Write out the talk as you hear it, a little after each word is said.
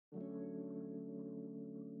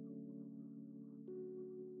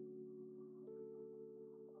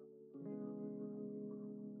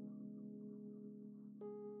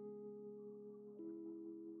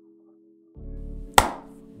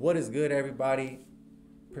What is good, everybody?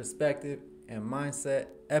 Perspective and Mindset,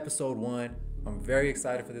 episode 1. I'm very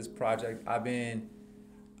excited for this project. I've been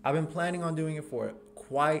planning on doing it for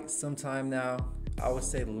quite some time now. I would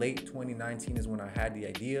say late 2019 is when I had the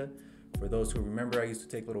idea. For those who remember, I used to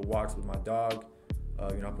take little walks with my dog. I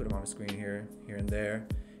put him on the screen here and there,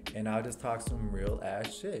 and I'll just talk some real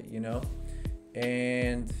ass shit,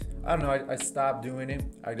 And I don't know, I stopped doing it.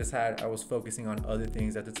 I was focusing on other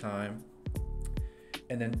things at the time.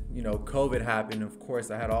 And then, COVID happened. Of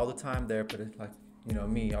course, I had all the time there, but it's like,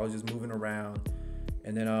 me, I was just moving around.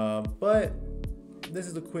 And then, but this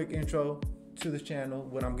is a quick intro to this channel,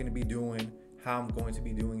 what I'm going to be doing, how I'm going to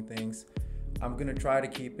be doing things. I'm going to try to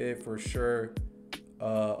keep it for sure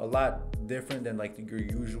a lot different than like your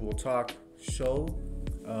usual talk show,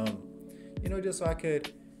 just so I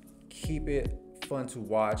could keep it fun to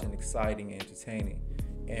watch and exciting and entertaining.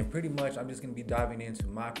 And pretty much I'm just going to be diving into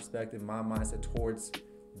my perspective, my mindset towards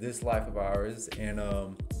this life of ours. And,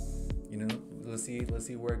 let's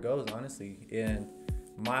see where it goes, honestly. And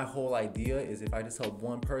my whole idea is if I just help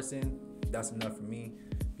one person, that's enough for me,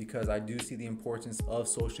 because I do see the importance of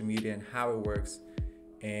social media and how it works.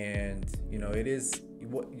 And, it is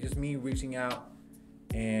just me reaching out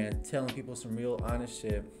and telling people some real honest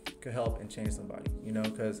shit could help and change somebody,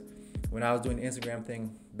 because when I was doing the Instagram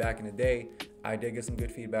thing back in the day, I did get some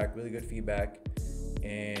good feedback, really good feedback.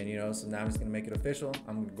 And, so now I'm just going to make it official.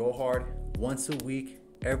 I'm going to go hard once a week,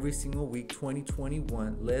 every single week,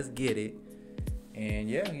 2021. Let's get it. And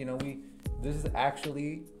yeah, this is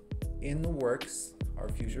actually in the works. Our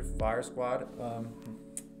future Fire Squad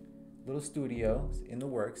little studio is in the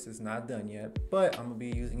works. It's not done yet, but I'm going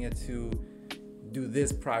to be using it to do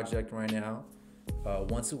this project right now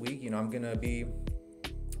once a week. I'm going to be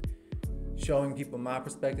showing people my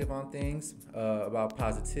perspective on things about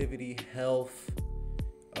positivity, health,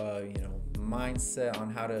 mindset, on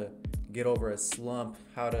how to get over a slump,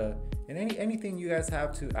 and anything you guys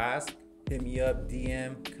have to ask, hit me up,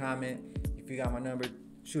 DM, comment. If you got my number,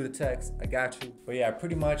 shoot a text, I got you. But yeah,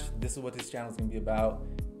 pretty much this is what this channel is going to be about.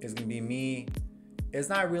 It's going to be me. It's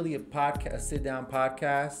not really a podcast, a sit-down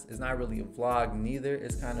podcast. It's not really a vlog neither.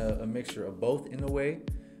 It's kind of a mixture of both in a way.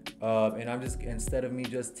 And I'm just, instead of me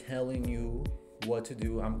just telling you what to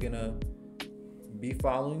do, I'm going to be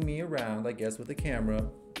following me around, I guess, with the camera,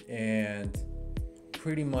 and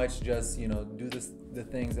pretty much just, do the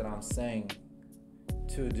things that I'm saying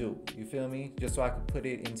to do. You feel me? Just so I could put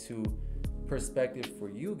it into perspective for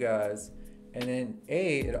you guys. And then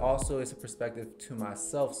it also is a perspective to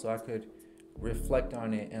myself, so I could reflect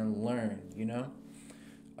on it and learn,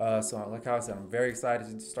 So like I said, I'm very excited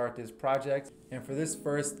to start this project. And for this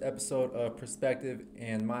first episode of Perspective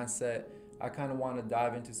and Mindset, I kind of want to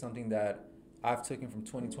dive into something that I've taken from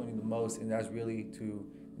 2020 the most, and that's really to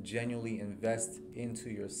genuinely invest into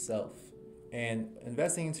yourself. And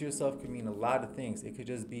investing into yourself could mean a lot of things. It could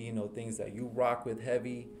just be, things that you rock with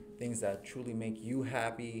heavy, things that truly make you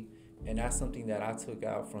happy. And that's something that I took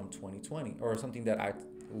out from 2020, or something that I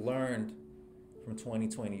learned from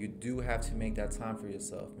 2020. You do have to make that time for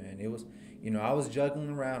yourself, man. It was, I was juggling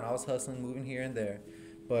around, I was hustling, moving here and there,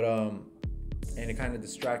 but and it kind of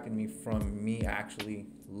distracted me from me actually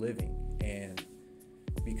living. And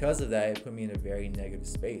because of that, it put me in a very negative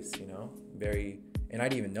space, and I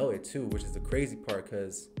didn't even know it too, which is the crazy part,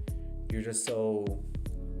 because you're just so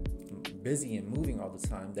busy and moving all the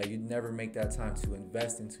time that you never make that time to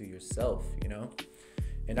invest into yourself,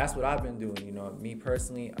 and that's what I've been doing. Me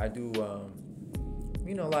personally, I do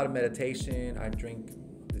a lot of meditation. I drink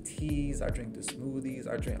the teas, I drink the smoothies,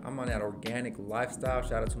 I'm on that organic lifestyle.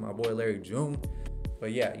 Shout out to my boy Larry June.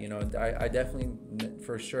 But yeah, I definitely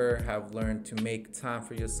for sure have learned to make time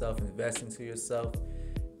for yourself, invest into yourself.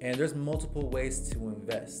 And there's multiple ways to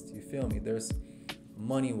invest. You feel me? There's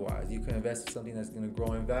money-wise. You can invest in something that's going to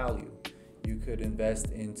grow in value. You could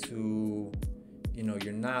invest into,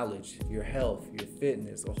 your knowledge, your health, your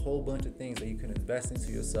fitness, a whole bunch of things that you can invest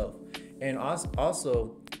into yourself. And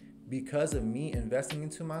also, because of me investing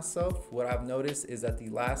into myself, what I've noticed is that the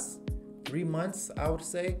last 3 months, I would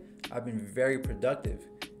say, I've been very productive,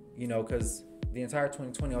 because the entire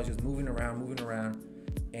 2020, I was just moving around,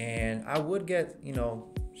 and I would get,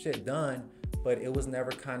 shit done, but it was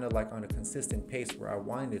never kind of like on a consistent pace where I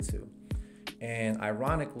wanted it to. And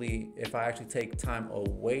ironically, if I actually take time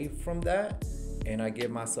away from that and I give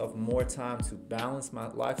myself more time to balance my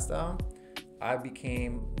lifestyle, I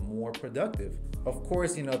became more productive. Of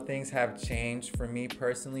course, things have changed for me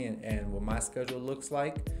personally and what my schedule looks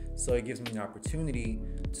like. So it gives me an opportunity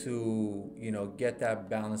to, get that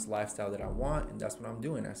balanced lifestyle that I want. And that's what I'm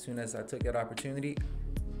doing. As soon as I took that opportunity,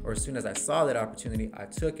 or as soon as I saw that opportunity, I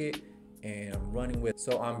took it and I'm running with.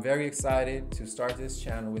 So I'm very excited to start this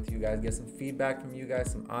channel with you guys, get some feedback from you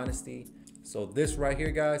guys, some honesty. So this right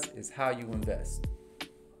here, guys, is how you invest.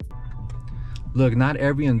 Look, not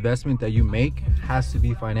every investment that you make has to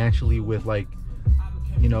be financially with, like,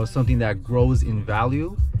 you know, something that grows in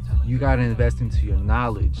value. You got to invest into your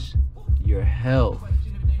knowledge, your health,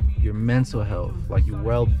 your mental health, like your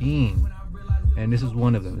well-being. And this is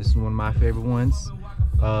one of them. This is one of my favorite ones.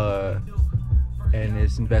 And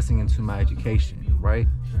it's investing into my education, right?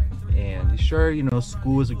 And sure, you know,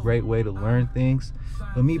 school is a great way to learn things,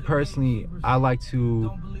 but me personally, I like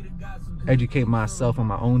to educate myself on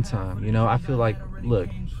my own time. You know, I feel like, look,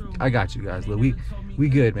 I got you guys. Look, we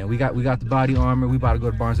good, man. We got the body armor. We about to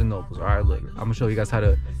go to Barnes and Nobles. All right, look, I'm gonna show you guys how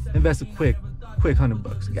to invest a quick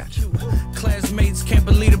 $100. I got you. Classmates can't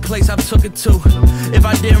believe the place I took it to. If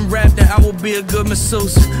I didn't rap, then I would be a good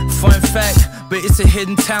masseuse. Fun fact, but it's a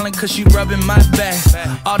hidden talent cause she rubbing my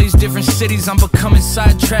back. All these different cities, I'm becoming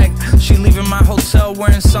sidetracked. She leaving my hotel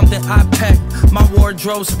wearing something I packed. My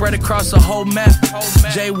wardrobe spread across the whole map.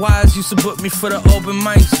 Jay Wise used to book me for the open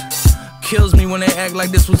mics. Kills me when they act like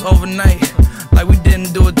this was overnight, like we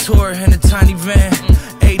didn't do a tour in a tiny van.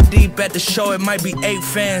 8 deep at the show, it might be 8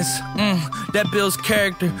 fans. That builds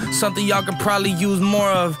character, something y'all could probably use more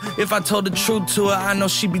of. If I told the truth to her, I know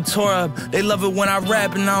she'd be tore up. They love it when I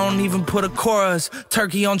rap and I don't even put a chorus.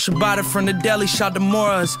 Turkey on ciabatta from the deli, shot to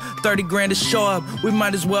Moras. 30 grand to show up, we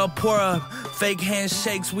might as well pour up. Fake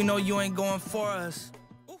handshakes, we know you ain't going for us.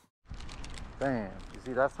 Bam. You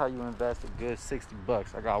see, that's how you invest a good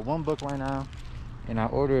 $60. I got 1 book right now, and I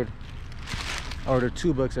ordered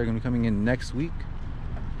 2 books that are gonna be coming in next week.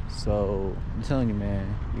 So I'm telling you,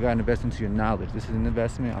 man, you gotta invest into your knowledge. This is an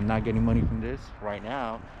investment. I'm not getting money from this right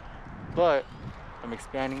now, but I'm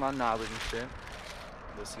expanding my knowledge and shit.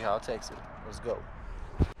 Let's see how it takes it. Let's go.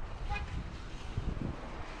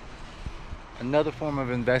 Another form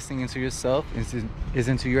of investing into yourself is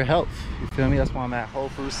into your health. You feel me? That's why I'm at Whole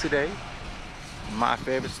Foods today. My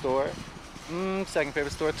favorite store. Second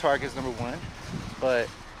favorite store, Target's number 1. But,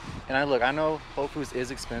 and I know Whole Foods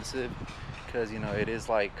is expensive because, you know, it is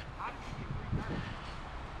like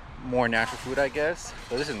more natural food, I guess.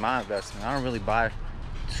 So this is my investment. I don't really buy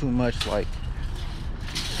too much, like,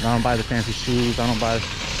 I don't buy the fancy shoes. I don't buy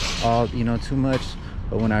all, you know, too much.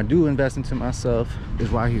 But when I do invest into myself, it's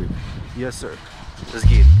right here. Yes, sir. Let's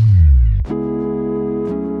get it.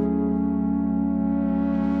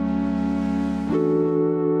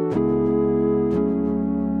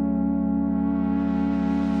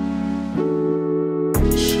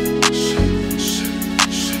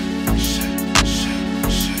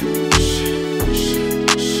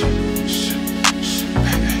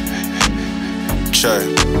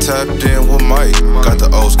 Tapped in with Mike, got the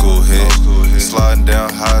old school hit. Sliding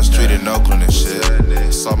down High Street in Oakland and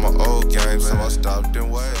shit. Saw my old game, so I stopped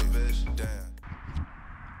and waved. Damn.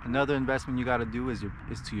 Another investment you got to do is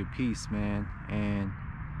to your peace, man. And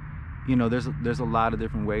you know, there's a lot of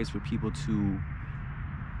different ways for people to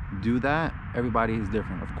do that. Everybody is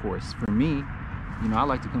different, of course. For me, you know, I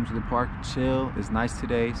like to come to the park, chill. It's nice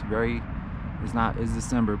today. It's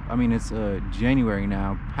December. I mean, it's January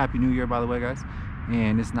now. Happy New Year, by the way, guys.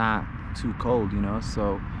 And it's not too cold, you know,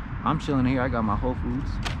 so I'm chilling here. I got my Whole Foods,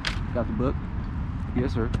 got the book,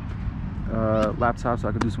 yes sir, laptop so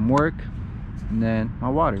I can do some work, and then my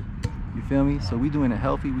water, you feel me? So we doing it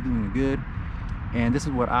healthy, we doing it good, and this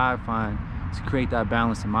is what I find to create that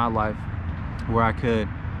balance in my life where I could,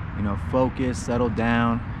 you know, focus, settle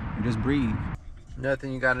down, and just breathe. Another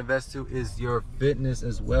thing you gotta invest to is your fitness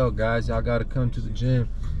as well, guys. Y'all gotta come to the gym,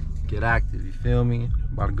 get active, you feel me?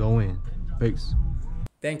 About to go in. Peace.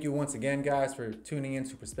 Thank you once again, guys, for tuning in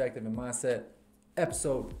to Perspective and Mindset,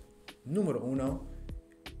 episode numero 1.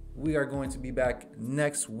 We are going to be back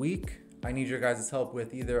next week. I need your guys' help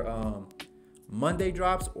with either Monday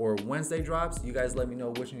drops or Wednesday drops. You guys let me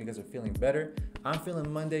know which one you guys are feeling better. I'm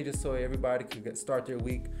feeling Monday just so everybody could start their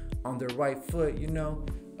week on their right foot, you know.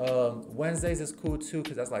 Wednesdays is cool too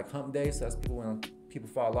because that's like hump day, so that's when people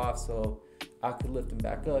fall off, so I could lift them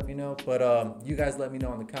back up, you know. But you guys let me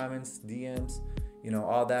know in the comments, DMs, you know,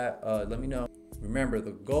 all that. Let me know. Remember,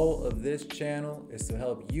 the goal of this channel is to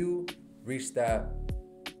help you reach that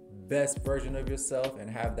best version of yourself and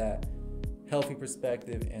have that healthy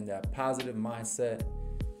perspective and that positive mindset.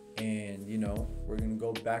 And, you know, we're going to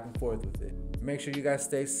go back and forth with it. Make sure you guys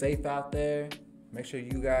stay safe out there. Make sure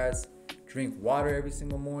you guys drink water every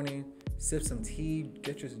single morning. Sip some tea.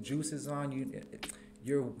 Get your juices on.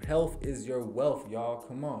 Your health is your wealth, y'all.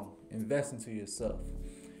 Come on. Invest into yourself.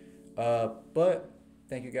 But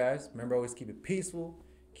thank you guys. Remember, always keep it peaceful,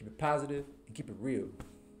 keep it positive, and keep it real.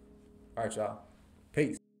 All right, y'all.